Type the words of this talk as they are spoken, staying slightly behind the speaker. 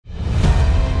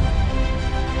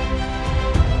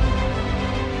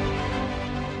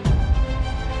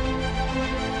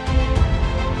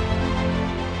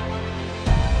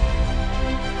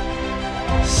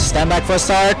back for a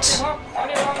start.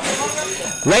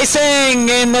 Racing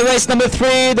in the race number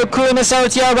 3, the Khun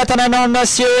Sarutiya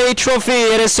Rattananonsiri Trophy.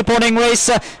 It is supporting race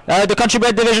the Country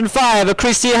Bred Division 5.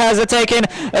 Christy has taken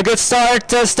a good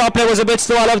start. Stop play was a bit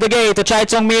slow out of the gate. Chai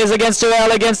Tongmi is against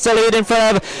the lead in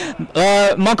front of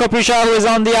Monko Prisha, who is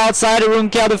on the outside.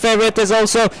 ROONGKHEAW, the favorite, is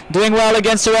also doing well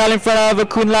against the in front of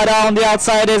Khun Lada. On the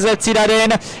outside is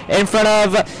Tiraden in front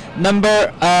of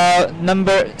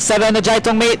number 7, Chai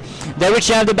Tongmi. They're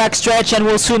reaching out the back stretch and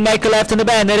will soon make a left in the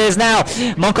bend. It is now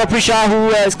Monko Prisha who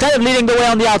is kind of leading the way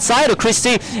on the outside.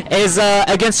 Christy is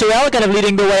against Surel, kind of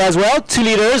leading the way as well. 2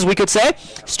 leaders, we could say.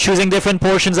 He's choosing different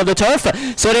portions of the turf.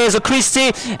 So it is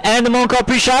Christy and Monko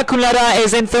Prisha. Khun Lada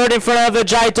is in third in front of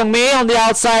Chai Tongmi. On the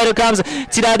outside comes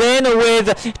Tiraden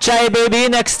with Chai Baby.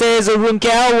 Next is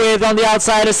ROONGKHEAW with on the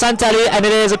outside Santali, and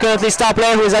it is currently Stop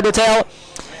Play who is at the tail.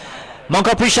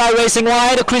 Monko Prisha racing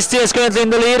wide. Christy is currently in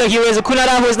the lead. Here is Khun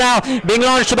Lada, who is now being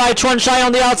launched by Chuan Shai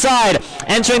on the outside.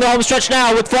 Entering the home stretch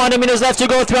now with 400 meters left to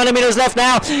go. 300 meters left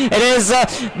now. It is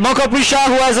Monko Prisha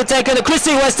who has taken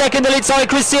Christy, who has taken the lead. Sorry,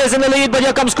 Christy is in the lead, but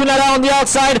here comes Khun Lada on the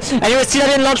outside. And here is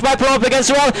Tiraden launched by Prop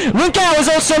against Surel. ROONGKHEAW is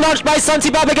also launched by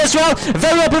Santibab against Surel.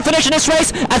 Very open finish in this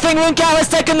race. I think ROONGKHEAW has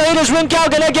taken the lead. Is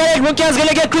ROONGKHEAW gonna get it? ROONGKHEAW is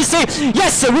gonna get Christy.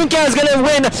 Yes, ROONGKHEAW is gonna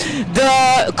win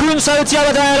the Khun Sarutiya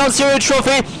Rattananonsiri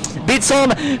Trophy. Beats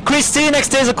home Christy.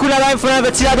 Next is Khun Lada in front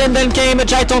of Tiraden. Then came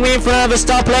Chai Tongmi in front of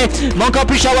Stop Play. Monko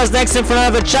Prisha was next in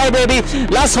front of Chai Baby.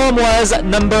 Last home was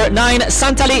number 9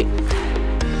 Santali.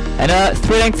 And a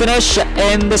thrilling finish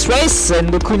in this race in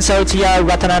the Khun Sarutiya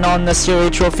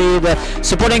Rattananonsiri Trophy,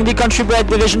 supporting the Country Bred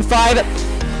Division 5.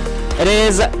 It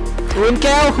is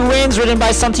ROONGKHEAW who wins, ridden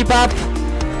by Santipap.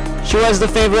 She was the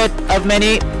favorite of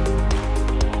many,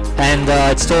 and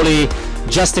it's totally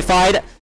justified.